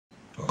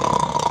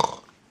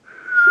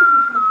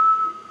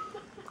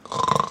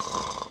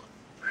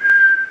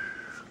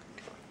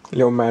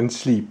Little man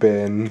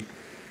sleeping.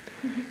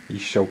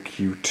 He's so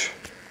cute.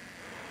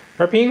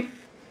 Herpine?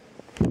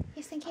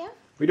 Yes, thank you.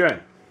 What are you doing?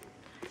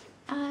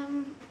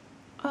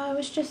 I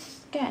was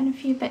just getting a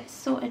few bits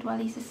sorted while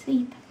he's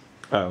asleep.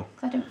 Oh.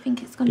 I don't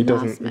think it's going to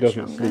last much longer. He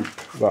doesn't sleep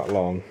that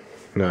long.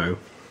 No.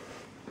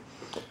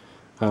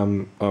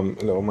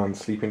 Little man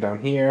sleeping down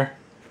here.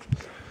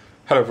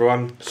 Hello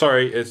everyone.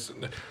 Sorry,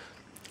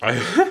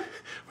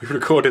 we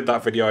recorded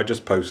that video I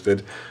just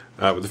posted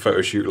with the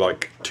photo shoot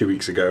like 2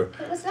 weeks ago.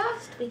 It was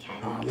last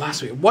weekend. Oh,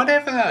 last week.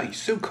 Whatever. You're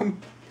so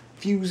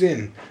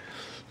confusing.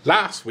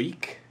 Last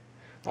week,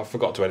 I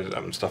forgot to edit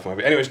and stuff.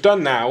 Anyway, it's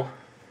done now.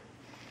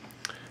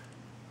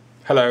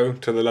 Hello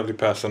to the lovely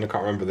person, I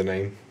can't remember the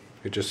name,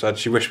 who just said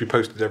she wished we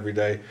posted every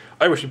day.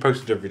 I wish we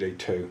posted every day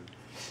too.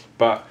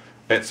 But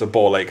it's a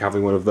ball ache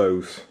having one of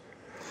those,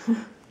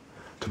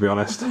 to be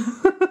honest. And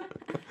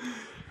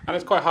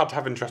it's quite hard to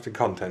have interesting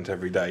content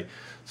every day.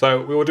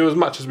 So we will do as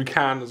much as we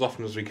can, as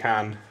often as we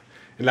can,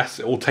 unless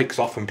it all takes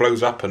off and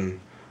blows up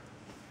and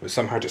we're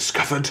somehow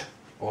discovered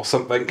or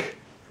something.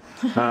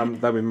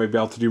 Then we may be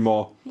able to do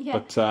more. Yeah,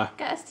 but,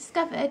 get us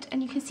discovered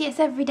and you can see us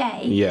every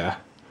day. Yeah.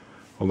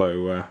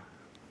 Although,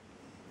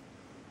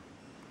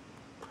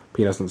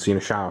 Pete hasn't seen a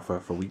shower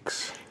for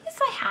weeks. Yes,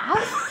 I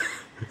have.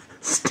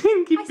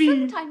 Stinky I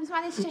Pete! sometimes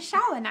manage to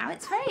shower now.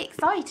 It's very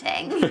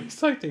exciting.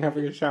 Exciting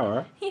having a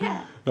shower.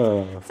 Yeah.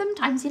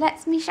 Sometimes he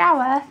lets me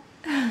shower.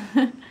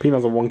 Pete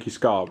has a wonky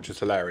scar, which is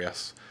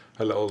hilarious.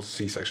 Her little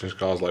C-section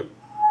scar is like...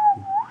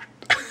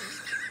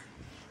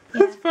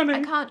 That's funny.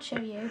 I can't show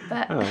you,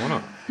 but... Oh, why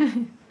not?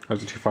 Oh,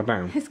 is it too far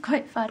down? It's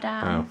quite far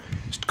down. Oh,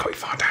 it's quite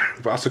far down.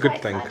 But that's a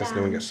good thing, because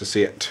no one gets to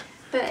see it.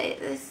 But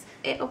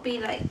it'll be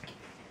like...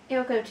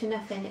 It'll go to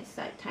nothing. It's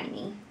like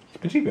tiny. It's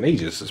been sleeping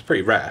ages. It's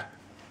pretty rare.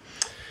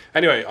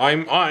 Anyway,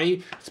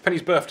 it's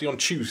Penny's birthday on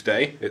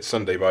Tuesday. It's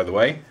Sunday, by the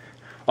way.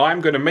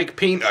 I'm going to make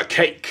Peen a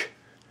cake.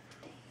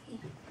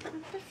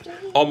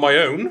 On my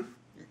own.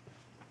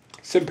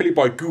 Simply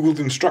by Googled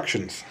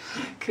instructions.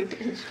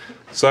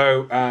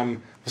 So, we'll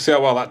see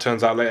how well that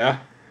turns out later.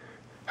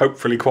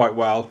 Hopefully quite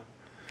well.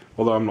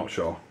 Although I'm not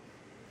sure.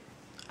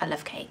 I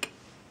love cake.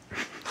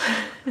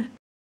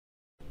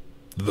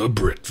 The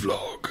Brit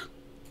Vlog.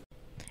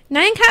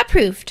 9 cat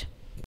approved.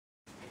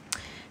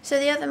 So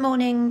the other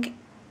morning,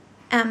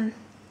 when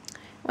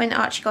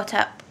Archie got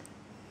up,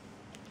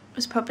 it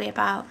was probably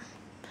about,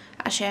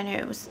 actually I know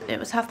it was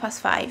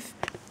 5:30,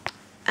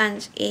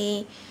 and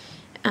he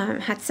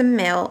had some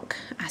milk,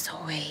 as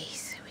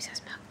always, always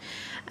has milk,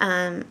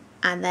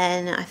 and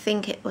then I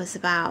think it was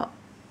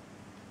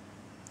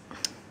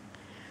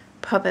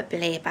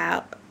probably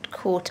about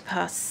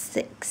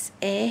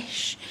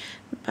 6:15ish,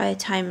 by the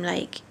time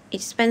like, he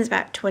spends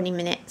about 20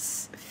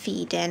 minutes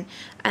feeding,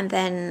 and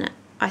then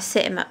I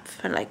sit him up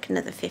for like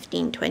another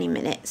 15-20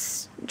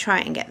 minutes, try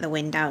and get the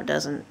wind out.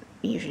 Doesn't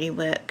usually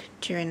work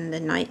during the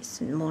nights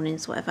and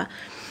mornings, whatever.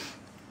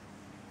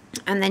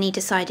 And then he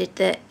decided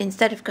that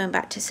instead of going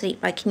back to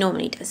sleep like he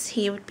normally does,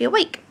 he would be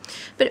awake.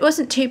 But it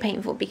wasn't too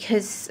painful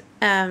because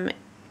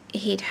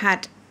he'd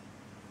had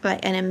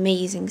like an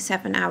amazing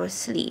 7 hours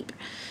sleep,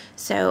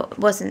 so it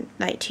wasn't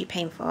like too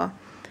painful.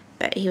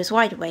 But he was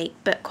wide awake,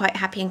 but quite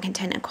happy and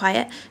content and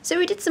quiet. So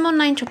we did some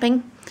online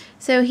shopping.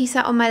 So he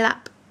sat on my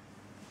lap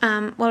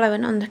while I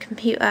went on the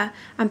computer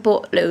and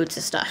bought loads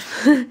of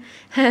stuff.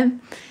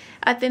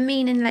 I've been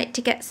meaning like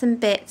to get some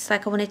bits,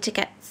 like I wanted to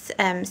get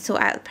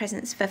sort out the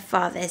presents for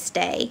Father's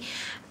Day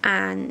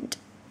and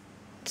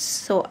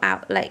sort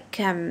out like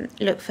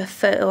look for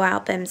photo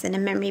albums and a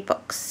memory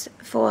box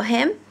for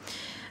him.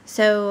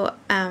 So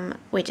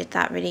we did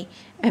that really.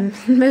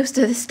 Most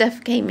of the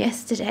stuff came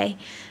yesterday,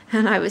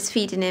 and I was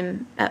feeding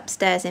him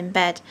upstairs in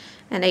bed,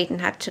 and Aiden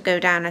had to go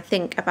down I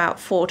think about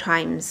 4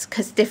 times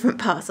because different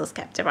parcels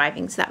kept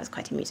arriving, so that was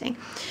quite amusing.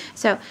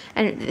 So,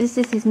 and this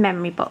is his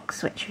memory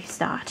box which we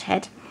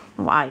started,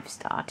 or I've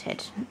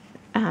started,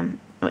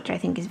 which I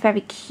think is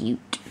very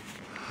cute.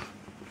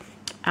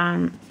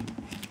 From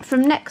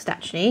Next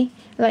actually,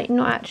 like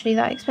not actually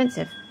that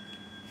expensive.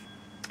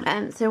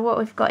 So what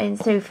we've got in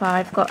so far,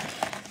 I've got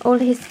all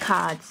his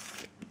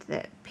cards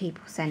that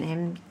people sent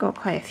him. Got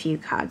quite a few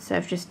cards, so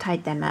I've just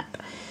tied them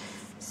up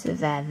so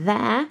they're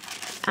there.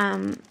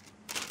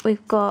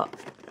 We've got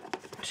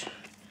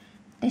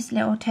this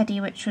little teddy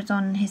which was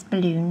on his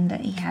balloon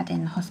that he had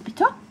in the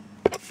hospital,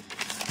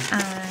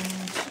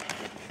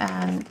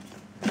 and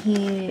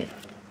he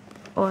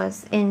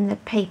was in the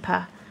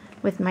paper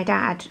with my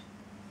dad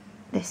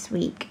this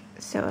week,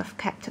 so I've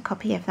kept a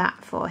copy of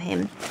that for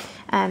him.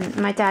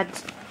 My dad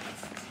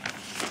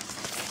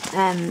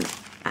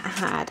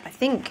had, I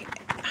think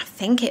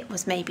it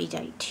was maybe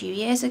like 2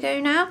 years ago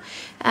now,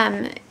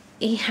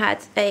 he's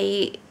had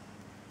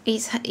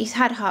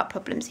heart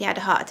problems. He had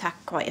a heart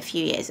attack quite a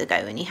few years ago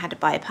and he had a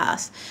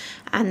bypass,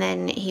 and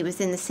then he was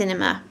in the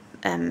cinema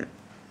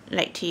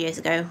like 2 years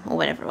ago or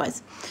whatever it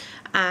was,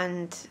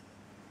 and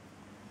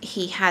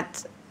he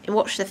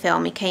watched the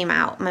film. He came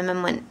out, my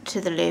mum went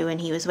to the loo and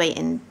he was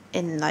waiting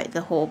in like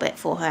the hall bit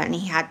for her, and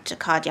he had a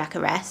cardiac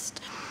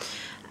arrest,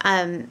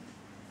 and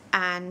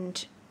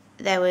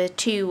there were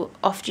 2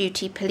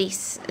 off-duty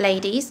police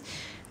ladies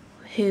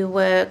who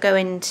were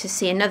going to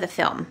see another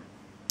film,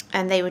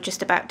 and they were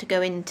just about to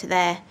go into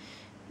their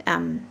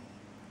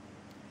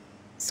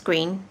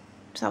screen,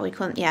 so we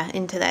couldn't, yeah,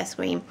 into their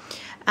screen,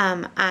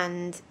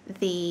 and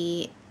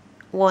the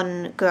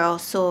one girl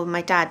saw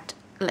my dad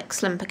like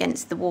slump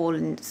against the wall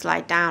and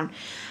slide down,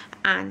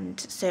 and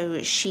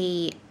so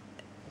she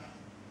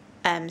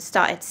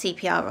started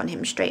CPR on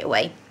him straight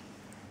away.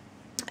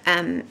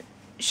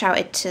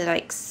 Shouted to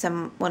like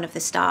one of the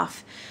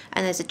staff,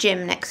 and there's a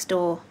gym next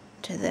door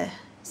to the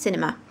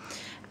cinema,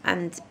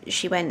 and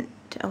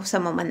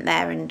someone went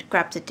there and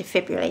grabbed a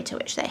defibrillator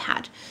which they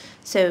had.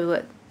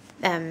 So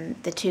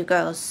the 2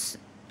 girls,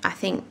 I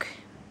think,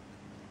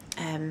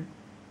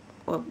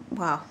 were,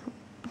 well,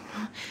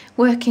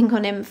 working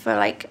on him for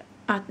like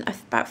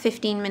about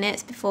 15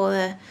 minutes before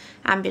the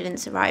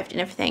ambulance arrived and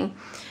everything.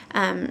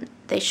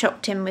 They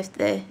shocked him with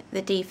the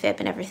defib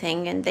and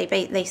everything, and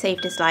they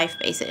saved his life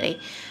basically.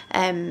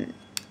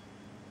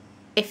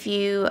 If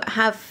you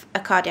have a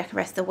cardiac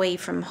arrest away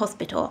from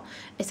hospital,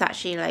 it's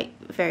actually like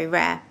very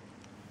rare,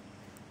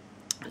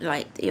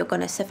 like that you're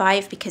going to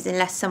survive, because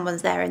unless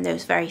someone's there in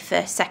those very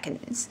first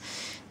seconds,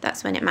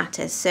 that's when it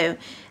matters. So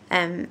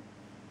anyway,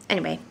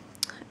 I'm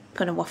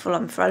going to waffle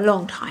on for a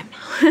long time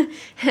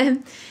now.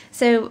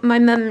 So my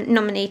mum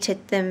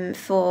nominated them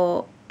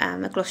for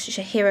a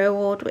Gloucestershire Hero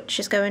Award, which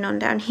is going on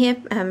down here,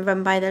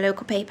 run by the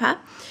local paper,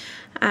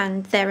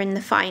 and they're in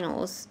the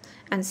finals.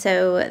 And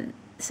so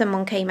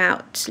someone came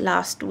out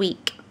last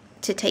week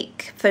to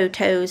take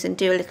photos and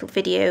do a little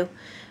video.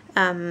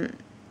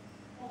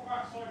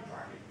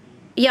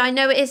 Yeah, I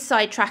know it is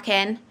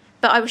sidetracking,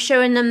 but I was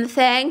showing them the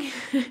thing.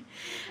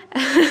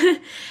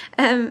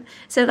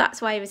 So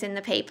that's why he was in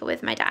the paper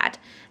with my dad.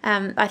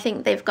 I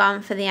think they've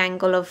gone for the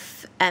angle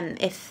of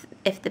if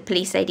the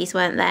police ladies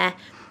weren't there,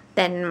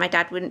 then my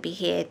dad wouldn't be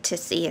here to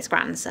see his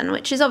grandson,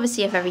 which is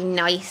obviously a very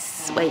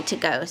nice way to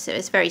go, so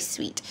it's very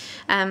sweet.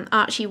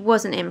 Archie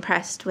wasn't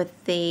impressed with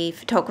the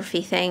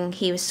photography thing.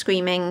 He was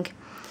screaming.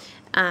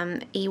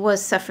 He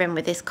was suffering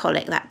with his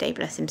colic that day,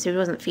 bless him, so he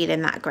wasn't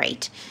feeling that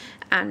great.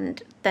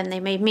 And then they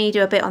made me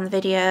do a bit on the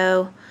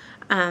video,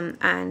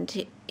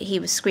 and he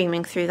was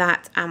screaming through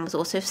that and was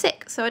also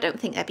sick, so I don't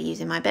think they'd be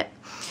using my bit.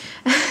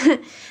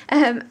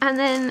 And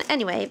then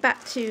anyway,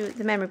 back to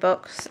the memory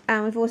box,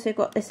 and we've also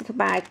got this little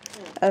bag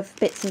of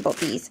bits and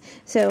bobbies.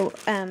 So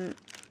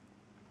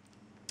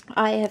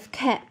I have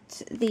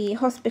kept the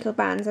hospital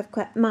bands. I've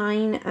kept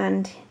mine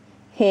and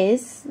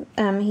his.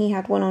 He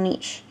had one on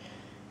each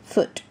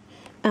foot.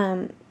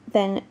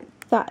 Then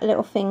that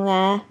little thing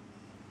there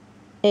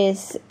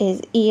is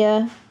his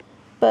ear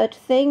bud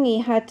thing.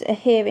 He had a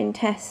hearing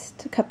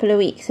test a couple of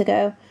weeks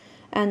ago,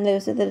 and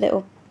those are the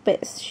little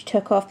bits she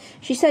took off.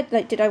 She said,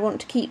 like, did I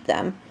want to keep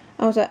them?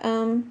 I was like,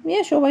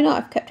 yeah, sure, why not?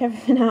 I've kept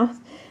everything else.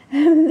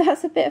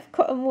 That's a bit of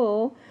cotton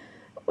wool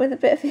with a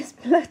bit of his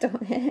blood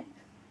on it.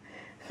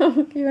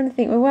 You're going to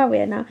think, well, where are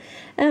we now?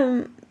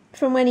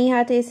 From when he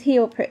had his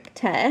heel prick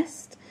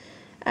test.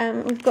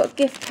 We've got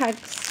gift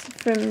tags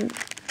from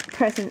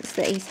presents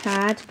that he's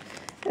had.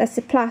 That's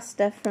a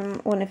plaster from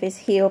one of his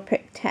heel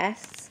prick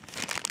tests.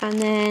 And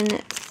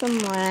then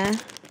somewhere...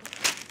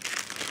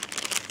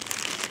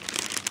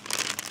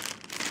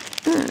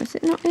 Oh, is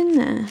it not in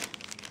there?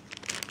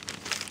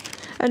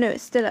 Oh no,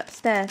 it's still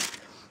upstairs.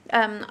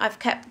 I've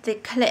kept the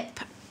clip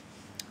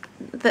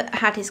that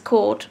had his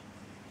cord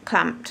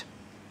clamped.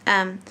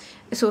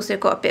 It's also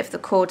got a bit of the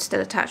cord still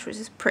attached, which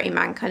is pretty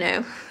mank, I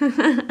know.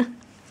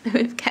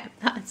 We've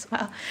kept that as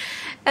well.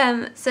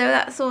 So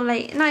that's all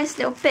like nice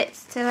little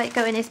bits to like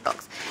go in his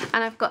box.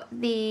 And I've got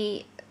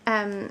the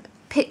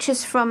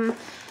pictures from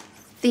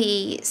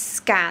the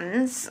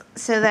scans,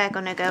 so they're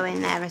gonna go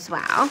in there as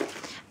well.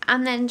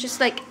 And then just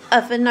like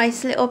other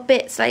nice little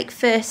bits, like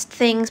first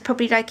things,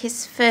 probably like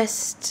his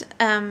first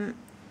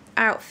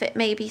outfit,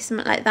 maybe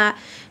something like that.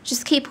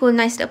 Just keep all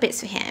nice little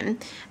bits for him,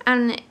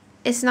 and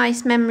it's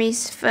nice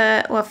memories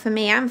for, well, for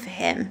me and for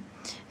him,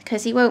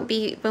 because he won't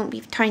be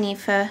tiny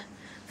for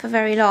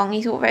very long.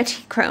 He's already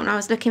grown. I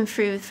was looking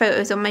through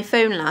photos on my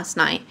phone last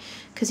night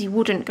because he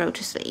wouldn't go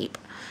to sleep.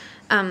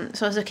 So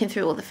I was looking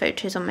through all the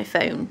photos on my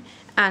phone,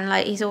 and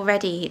like he's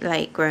already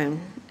like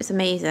grown. It's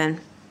amazing.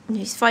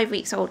 He's 5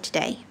 weeks old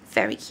today.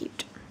 Very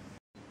cute.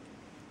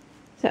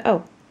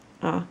 So,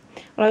 well,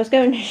 I was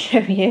going to show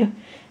you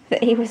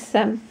that he was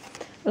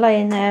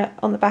lying there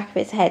on the back of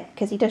his head,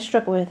 because he does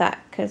struggle with that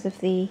because of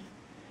the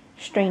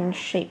strange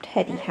shaped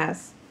head he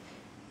has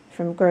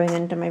from growing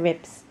under my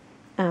ribs.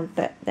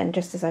 But then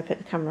just as I put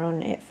the camera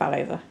on, it fell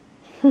over.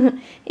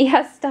 He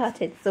has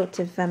started sort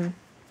of lying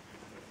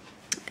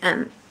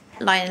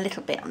a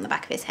little bit on the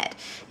back of his head.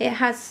 It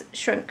has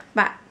shrunk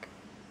back.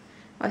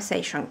 I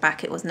say shrunk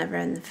back, it was never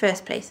in the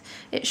first place.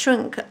 It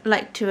shrunk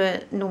like to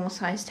a normal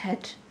sized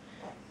head,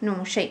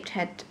 normal shaped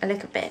head a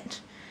little bit.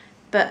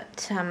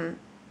 But, not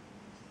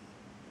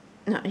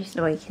he's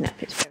waking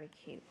up, it's very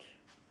cute.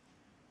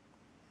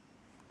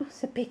 Oh,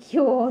 it's a big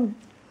yawn.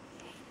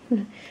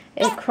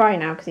 He'll cry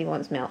now because he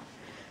wants milk.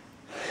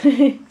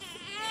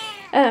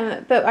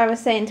 But I was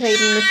saying to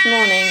Aiden this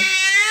morning,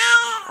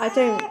 I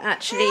don't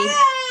actually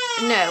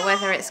know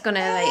whether it's gonna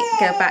like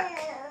go back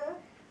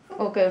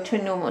or go to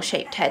a normal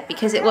shaped head,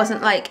 because it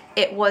wasn't like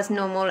it was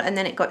normal and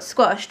then it got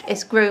squashed.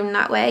 It's grown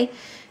that way.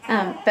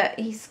 But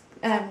he's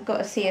got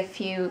to see a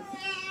few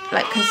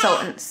like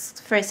consultants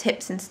for his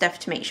hips and stuff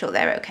to make sure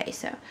they're okay.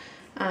 So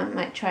I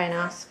might try and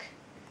ask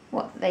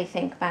what they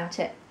think about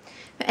it.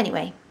 But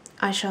anyway,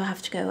 I shall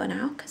have to go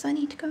now because I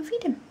need to go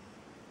feed him.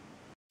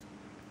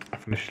 I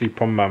finished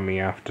sleep on Mummy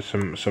after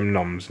some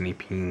noms and he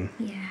peeing.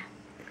 Yeah,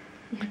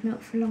 he had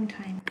milk for a long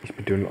time. He's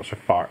been doing lots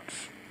of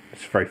farts.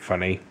 It's very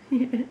funny.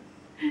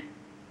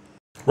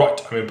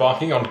 Right, I'm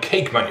embarking on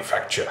cake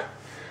manufacture.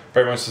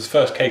 Very much the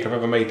first cake I've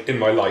ever made in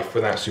my life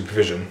without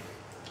supervision.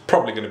 It's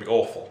probably going to be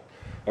awful.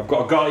 I've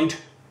got a guide,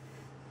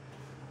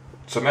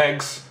 some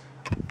eggs,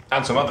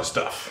 and some other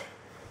stuff.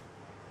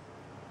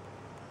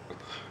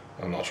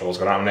 I'm not sure what's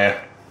going to happen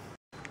here.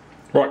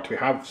 Right, we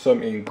have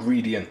some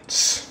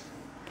ingredients.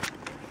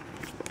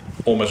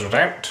 All measured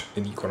out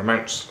in equal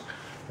amounts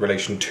in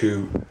relation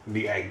to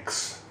the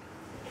eggs.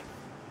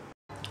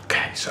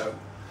 Okay, so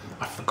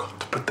I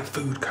forgot to put the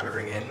food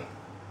colouring in.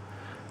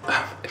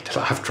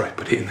 Until I have tried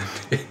putting it in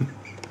the tin.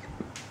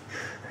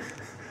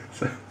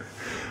 So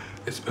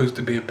it's supposed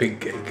to be a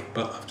pink cake,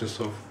 but I've just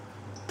sort of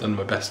done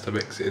my best to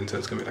mix it in so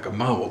it's going to be like a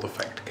marbled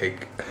effect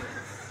cake.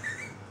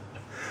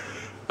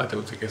 I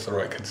don't think it's the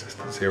right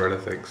consistency or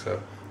anything,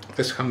 so if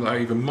this comes out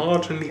even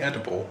marginally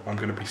edible, I'm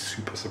going to be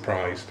super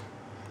surprised.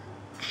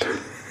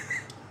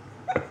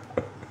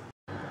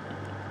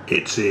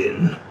 It's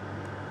in.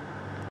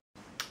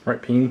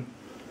 Right, Peen.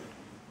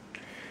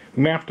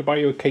 We may have to buy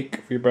you a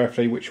cake for your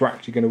birthday which you're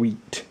actually going to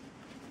eat.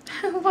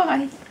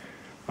 Why?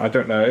 I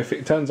don't know. If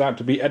it turns out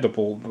to be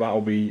edible,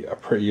 that'll be a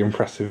pretty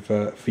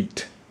impressive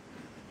feat.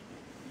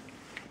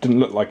 Didn't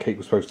look like cake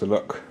was supposed to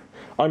look.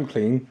 I'm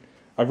clean.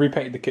 I've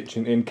repainted the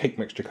kitchen in cake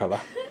mixture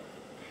colour.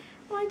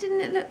 Why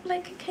didn't it look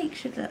like a cake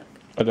should look?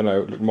 I don't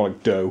know. It looked more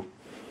like dough.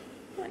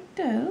 Like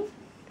dough?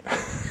 I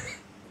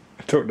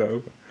don't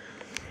know.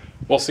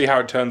 We'll see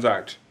how it turns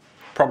out.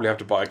 Probably have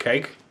to buy a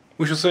cake.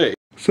 We shall see.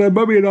 So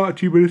Mummy and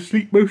Archie were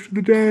asleep most of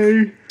the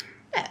day?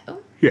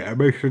 No. Yeah,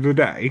 most of the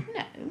day.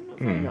 No, not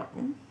very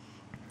long.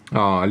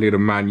 Oh, little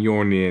man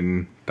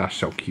yawning. That's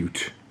so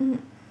cute.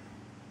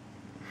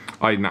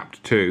 I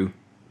napped too.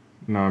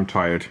 Now I'm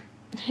tired.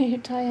 You're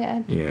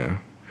tired? Yeah.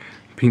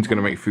 Peen's going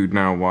to make food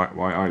now while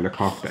I look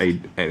after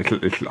a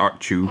little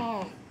Archie.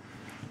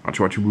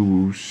 Archie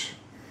woos.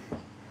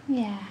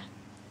 Yeah.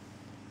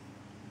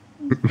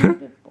 He's a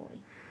good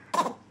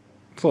boy.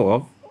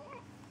 Sort of.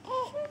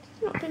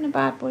 Not been a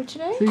bad boy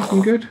today.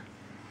 Sleeping good.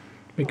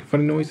 Making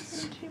funny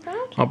noises. Not too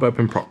bad. I'll burp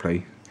him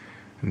properly.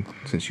 And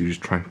since you just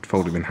try and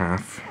fold him in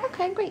half.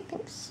 Okay, great,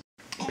 thanks.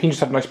 Peen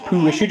just had a nice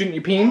poo issue, didn't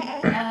you, Peen?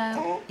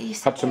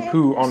 Had some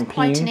poo on Peen.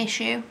 Quite an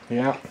issue.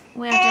 Yeah.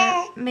 We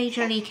had a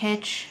major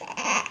leakage.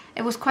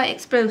 It was quite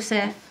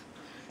explosive.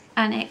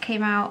 And it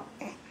came out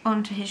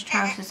onto his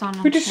trousers on.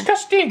 You're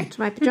disgusting! To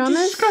my pyjamas.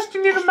 You're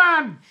disgusting little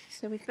man!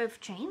 So we've both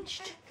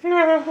changed.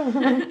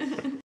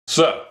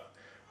 So,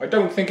 I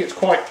don't think it's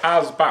quite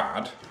as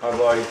bad as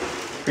I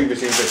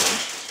previously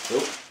envisaged.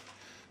 Oh,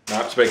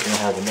 now it's making a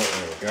horrible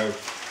noise. There we go.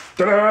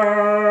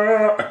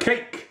 Ta-da! A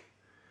cake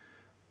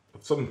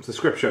of some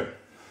description.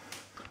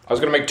 I was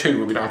going to make two.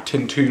 We're going to have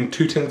two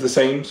tins the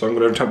same, so I'm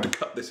going to attempt to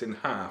cut this in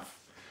half.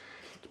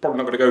 It's probably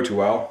not going to go too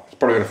well. It's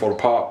probably going to fall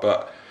apart,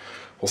 but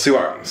we'll see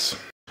what happens.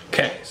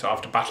 Okay, so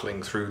after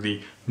battling through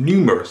the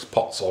numerous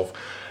pots of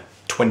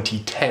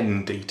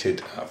 2010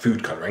 dated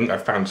food colouring,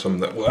 I've found some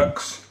that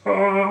works.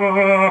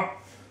 I've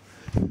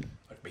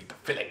made the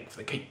filling for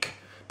the cake.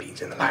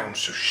 Peen's in the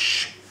lounge, so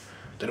shh.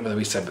 Don't know whether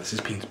we said, but this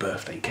is Peen's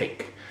birthday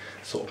cake.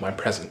 Sort of my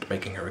present,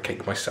 making her a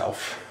cake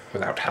myself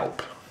without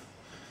help.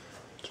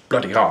 It's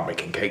bloody hard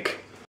making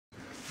cake.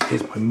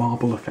 Here's my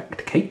marble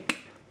effect cake.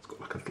 It's got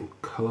like a little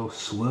colour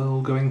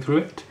swirl going through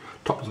it.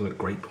 Top doesn't look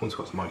great, but once it's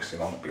got some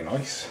icing on, it'll be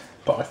nice.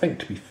 But I think,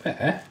 to be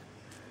fair,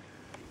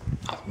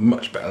 that's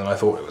much better than I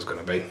thought it was going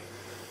to be.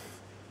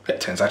 It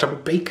turns out I'm a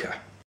baker.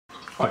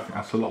 I think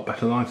that's a lot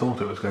better than I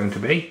thought it was going to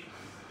be.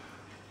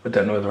 I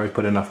don't know whether I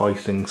put enough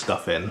icing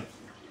stuff in.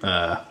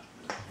 I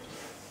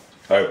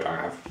hope I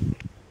have.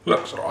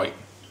 Looks alright.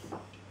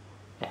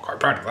 Not quite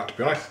proud of that, to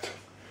be honest.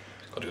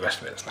 Got to do the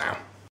rest of it now.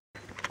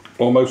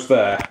 Almost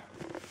there.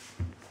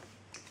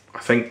 I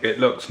think it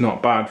looks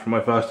not bad for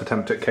my first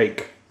attempt at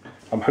cake.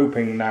 I'm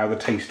hoping now the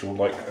taste will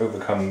like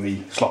overcome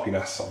the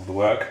sloppiness of the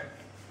work.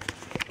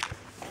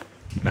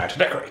 Now to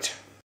decorate.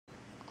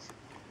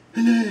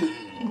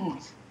 Hello.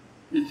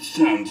 It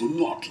sounds a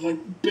lot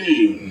like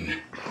Bane.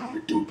 I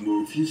don't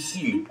know if you've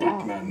seen the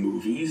Batman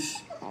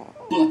movies,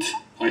 but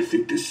I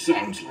think this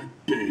sounds like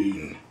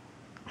Bane.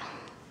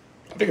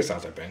 I think it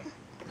sounds like Bane.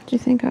 What do you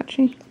think,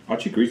 Archie?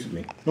 Archie agrees with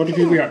me. What do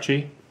you agree,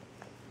 Archie?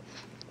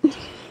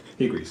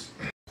 He agrees.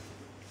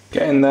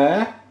 Get in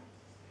there.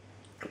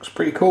 Looks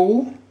pretty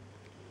cool.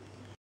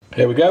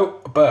 Here we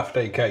go. A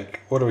birthday cake.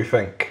 What do we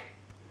think?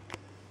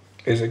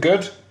 Is it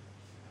good?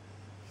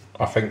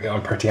 I think that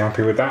I'm pretty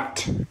happy with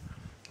that.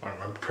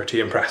 I'm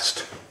pretty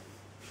impressed.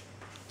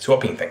 See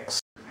what Peen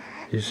thinks.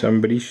 Is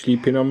somebody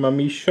sleeping on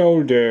Mummy's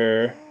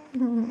shoulder?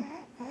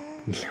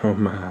 Oh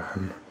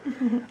man.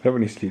 I don't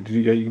when you sleep.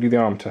 You can do the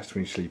arm test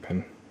when you're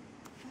sleeping.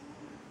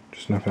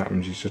 Just nothing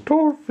happens. He's just,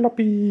 oh,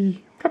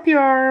 floppy. Floppy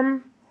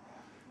arm.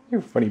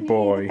 You're a funny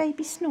boy. The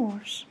baby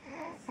snores.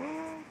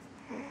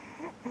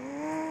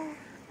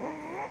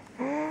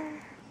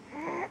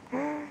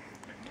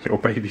 Little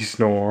baby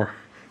snore.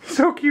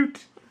 So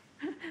cute.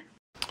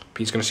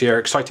 Peen's gonna see her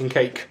exciting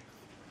cake.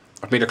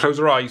 I've made her close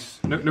her eyes.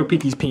 No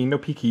peekies, Peen, no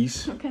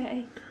peekies.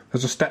 Okay.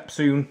 There's a step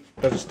soon.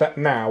 There's a step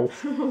now.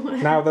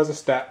 Now there's a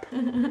step.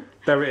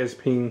 There it is,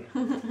 Peen.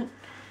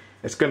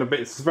 It's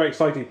very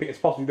exciting. It's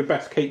possibly the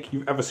best cake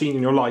you've ever seen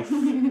in your life.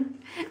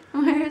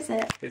 Where is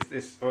it?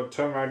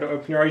 Turn around, don't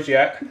open your eyes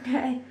yet.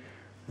 Okay.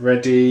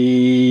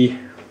 Ready.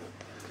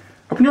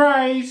 Open your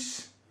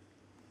eyes.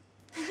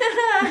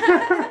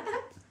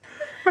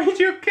 Made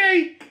you a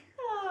cake.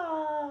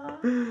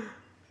 Aww.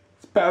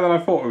 It's better than I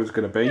thought it was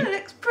going to be. It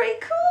looks pretty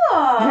cool.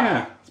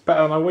 Yeah, it's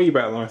way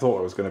better than I thought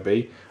it was going to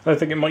be. I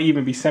think it might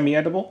even be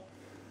semi-edible.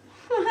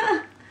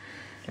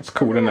 That's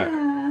cool, isn't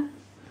it?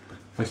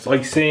 Nice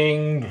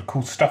icing,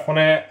 cool stuff on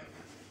it.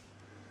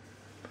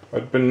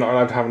 I've been not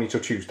allowed to have any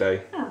till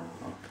Tuesday. Oh.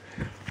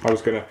 I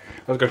was gonna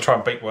try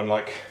and bake one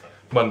like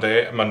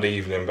Monday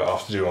evening, but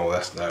after doing all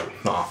this, no,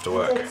 not after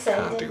work.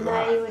 Can't do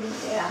that. You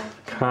wouldn't do that.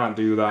 Can't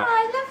do that. Oh,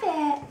 I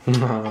love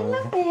it. I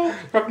love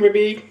it. Look,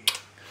 maybe.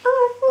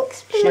 Oh,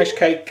 thanks, It's a nice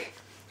cake.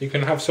 You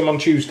can have some on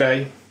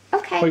Tuesday.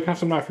 Okay. Well, you can have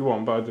some now if you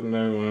want, but I don't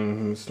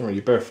know. It's not really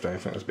your birthday. I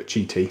think that's a bit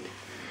cheaty.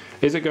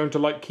 Is it going to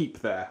like keep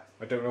there?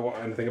 I don't know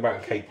anything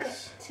about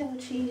cakes. Till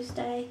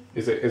Tuesday.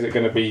 Is it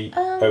going to be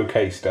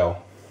okay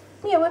still?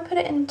 Yeah, we'll put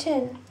it in a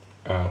tin.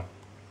 Oh,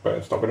 but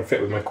it's not going to fit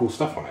with my cool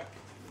stuff on it.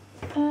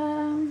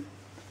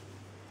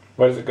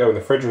 Where does it go? In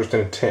the fridge or just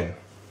in a tin?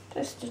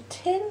 Just a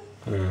tin.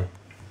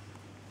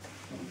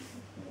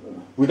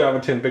 We don't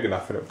have a tin big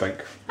enough, I don't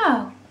think.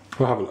 Oh.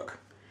 We'll have a look.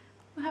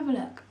 We'll have a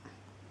look.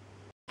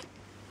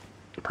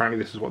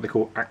 Apparently this is what they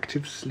call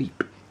active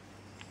sleep.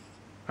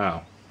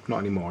 Oh, not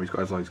anymore. He's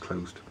got his eyes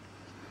closed.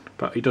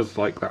 But he does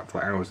like that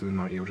for hours in the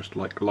night. He'll just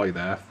like lie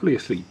there, fully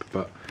asleep,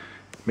 but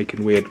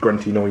making weird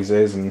grunty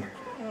noises and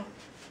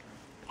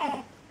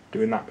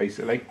doing that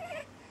basically.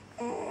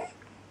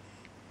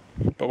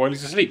 But while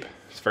he's asleep,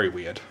 it's very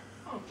weird.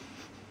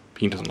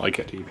 Peen doesn't like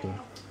it, do you, Peen?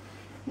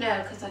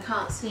 No, because I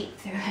can't sleep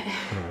through it.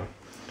 No.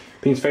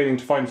 Peen's failing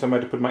to find somewhere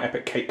to put my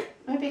epic cake.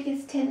 My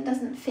biggest tin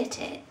doesn't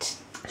fit it.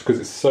 It's because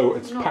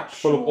it's packed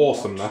full of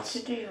awesomeness.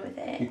 What to do with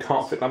it. You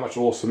can't fit that much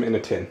awesome in a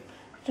tin.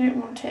 I don't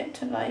want it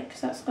to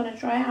because that's going to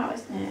dry out,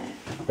 isn't it?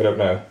 I don't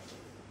know.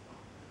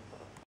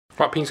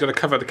 Right, Peen's going to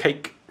cover the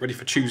cake, ready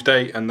for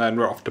Tuesday, and then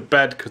we're off to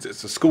bed because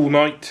it's a school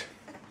night.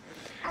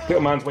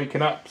 Little man's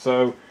waking up,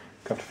 so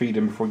have to feed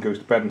him before he goes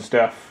to bed and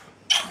stuff.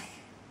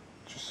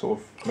 Just sort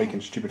of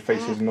making stupid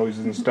faces and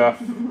noises and stuff.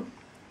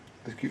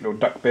 This cute little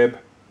duck bib.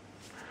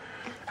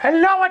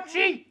 Hello,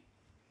 Archie!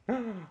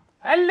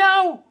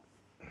 Hello!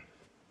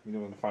 You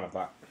know the fun of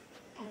that.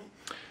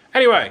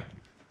 Anyway,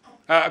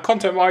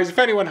 content-wise, if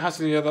anyone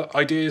has any other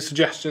ideas,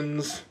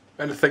 suggestions,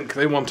 anything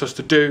they want us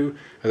to do,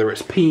 whether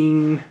it's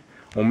Peen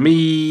or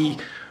me,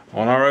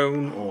 on our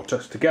own, or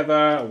just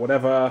together, or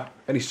whatever,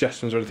 any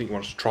suggestions or anything you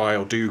want us to try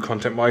or do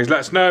content-wise,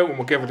 let us know and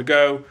we'll give it a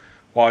go.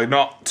 Why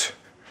not?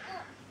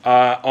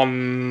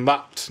 On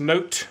that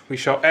note, we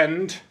shall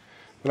end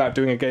without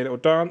doing a gay little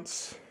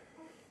dance.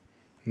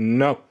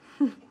 No.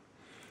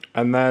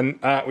 And then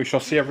we shall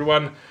see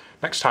everyone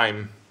next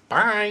time.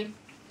 Bye.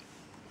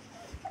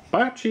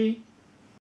 Bye, Archie.